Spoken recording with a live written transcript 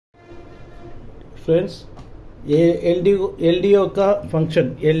Friends ये LDO का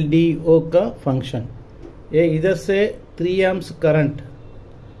function ये इधर से 3 amps current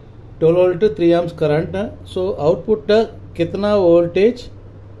 12 volt 3 amps current so output कितना वोल्टेज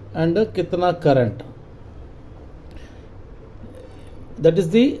एंड कितना current that is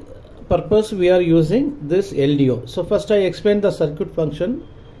the purpose we are using this LDO. So first I explain the circuit function.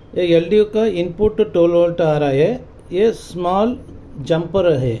 ये LDO का input 12 volt आ रहा है, ये स्मॉल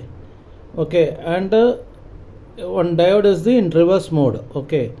जंपर है, okay, and one diode is the in reverse mode,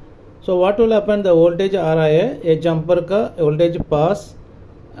 okay. So what will happen, the voltage आ रहा है, ये jumper का वोल्टेज पास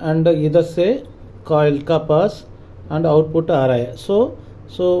एंड इधर से कॉइल का पास एंड आउटपुट आ रहा है.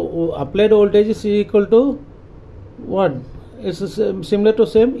 सो applied voltage is equal to what, it's similar to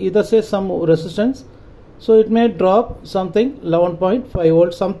same, either say some resistance, so it may drop something 11.5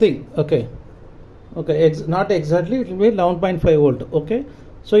 volt something, okay, not exactly, it will be 11.5 volt, okay.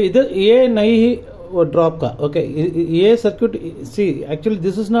 So either ये नहीं ही drop का, okay, ये circuit, see actually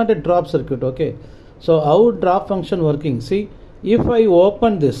this is not a drop circuit, okay. So how drop function working, see if I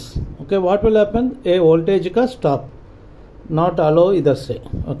open this, okay, what will happen, a voltage का stop, not allow इधर से,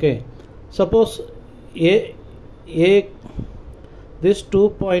 okay. Suppose ये this 2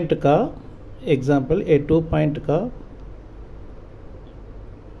 point का example, ए 2 point का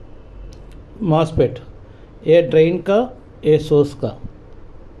MOSFET, ए drain का, a source का,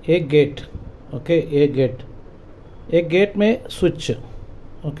 ए gate, okay, ए gate में switch,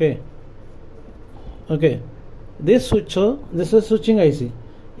 okay, this switch, this is switching IC.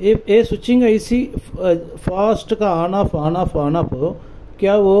 A switching IC fast का ऑन ऑफ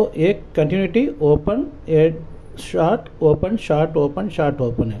क्या वो एक कंटिन्यूटी ओपन, ए शॉर्ट ओपन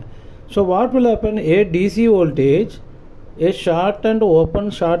है. So what will happen, A DC voltage, A short and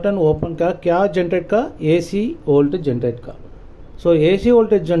open का क्या generate का, AC volt generate का. सो AC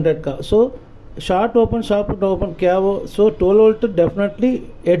voltage generate का, सो शॉर्ट ओपन क्या वो, सो 12 volt definitely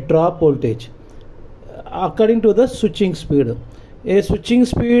A drop voltage according to the switching speed. A switching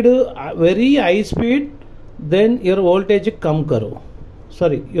speed very high speed, then your voltage कम करो,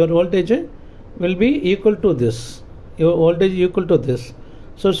 sorry your voltage will be equal to this, your voltage equal to this.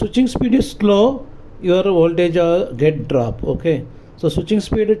 So switching speed is slow, your voltage get drop, okay. So switching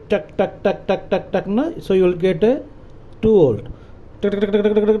speed tuck na, so you will get a 2 volt,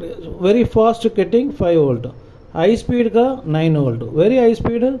 very fast getting 5 volt, high speed ka 9 volt, very high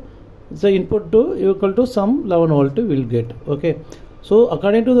speed the input to equal to some 11 volt will get, okay. So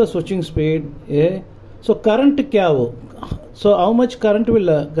according to the switching speed, so current kya ho, so how much current will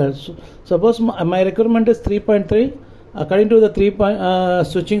suppose my requirement is 3.3, according to the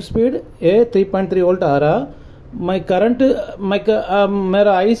switching speed, 3.3 volt आ रहा, my current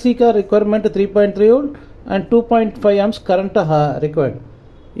मेरा IC का requirement 3.3 volt and 2.5 amps current required.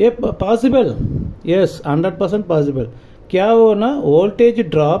 ये possible, yes, 100% possible. क्या हो ना, voltage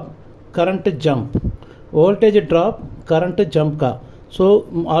drop current jump, voltage drop current jump का. So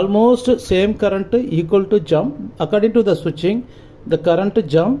almost same current equal to jump, according to the switching the current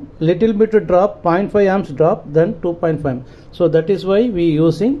jump little bit drop, 0.5 amps drop, then 2.5. So that is why we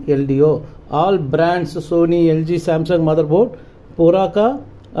using LDO. All brands Sony, LG, Samsung motherboard पूरा का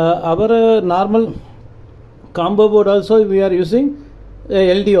our normal combo board also we are using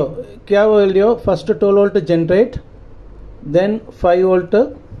LDO. क्या वो LDO, first 12 volt generate, then 5 volt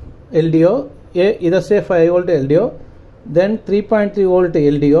LDO, ये इधर से 5 volt LDO, then 3.3 volt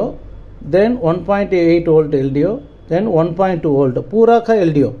LDO, then 1.8 volt LDO, then 1.2 volt पूरा का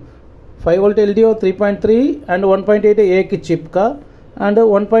LDO, 5 volt LDO, 3.3 and 1.8 एक चिप का and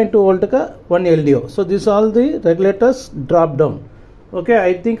 1.2 volt का 1 LDO. So this all the regulators drop down, okay.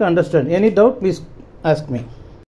 I think understand. Any doubt please ask me.